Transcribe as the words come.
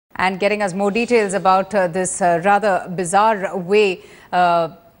and getting us more details about this rather bizarre way,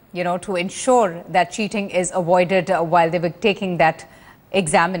 to ensure that cheating is avoided while they were taking that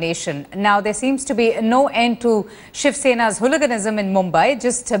examination. Now, there seems to be no end to Shiv Sena's hooliganism in Mumbai.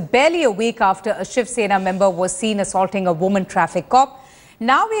 Just barely a week after a Shiv Sena member was seen assaulting a woman traffic cop,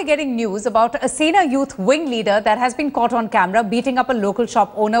 now we are getting news about a Sena youth wing leader that has been caught on camera beating up a local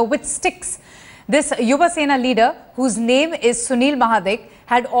shop owner with sticks. This Yuva Sena leader, whose name is Sunil Mahadik,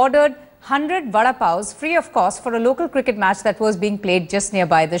 had ordered 100 vada paos free of cost for a local cricket match that was being played just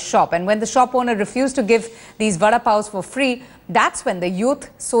nearby the shop. And when the shop owner refused to give these vada paos for free, that's when the youth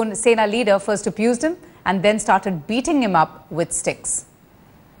Sena leader first abused him and then started beating him up with sticks.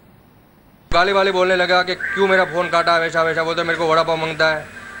 गाली वाली बोलने लगा कि क्यों मेरा phone काटा, वैसा वैसा बोलते मेरे को वड़ा पाव मांगता है।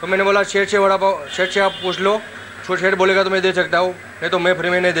 तो मैंने बोला शेठ से वड़ा पाव, शेठ से आप पूछ लो, शेठ बोलेगा तो मैं दे सकता हूँ, नहीं तो मैं फ्री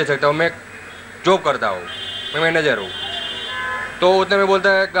में नहीं दे सकता हूँ, मैं जॉब करता हूँ, मैं मैनेजर हूँ। तो उतने में बोलता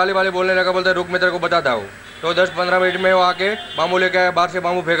है, गाली वाली बोलने लगा, बोलता है रुक मैं तेरे को बताता हूँ। तो 10-15 मिनट में वो आके बाम्बू लेके आया, बाहर से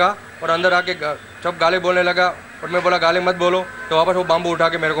बाम्बू फेंका और अंदर आके सब गाली बोलने लगा और मैं बोला गाली मत बोलो, तो वापस वो बाम्बू उठा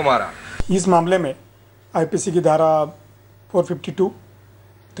के मेरे को मारा। इस मामले में आईपीसी की धारा 452,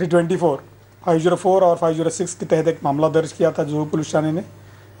 324, 504 और 506 के तहत एक मामला दर्ज किया था जुहू पुलिस थाने ने,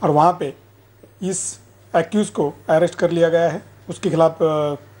 और वहाँ पे इस एक्यूज को अरेस्ट कर लिया गया है। उसके खिलाफ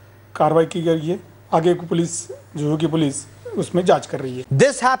कार्रवाई की गई है। आगे की पुलिस, जुहू की पुलिस उसमें जांच कर रही है।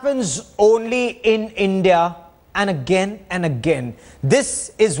 This happens only in India and again and again.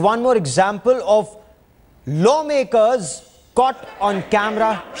 This is one more example of lawmakers caught on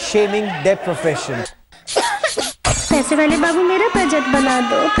camera shaming their profession. पैसे वाले बाबू मेरा बजट बना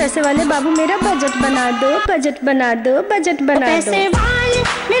दो, पैसे वाले बाबू मेरा बजट बना दो, बजट बना दो, बजट बना दो, पैसे वाले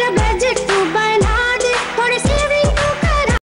मेरा बजट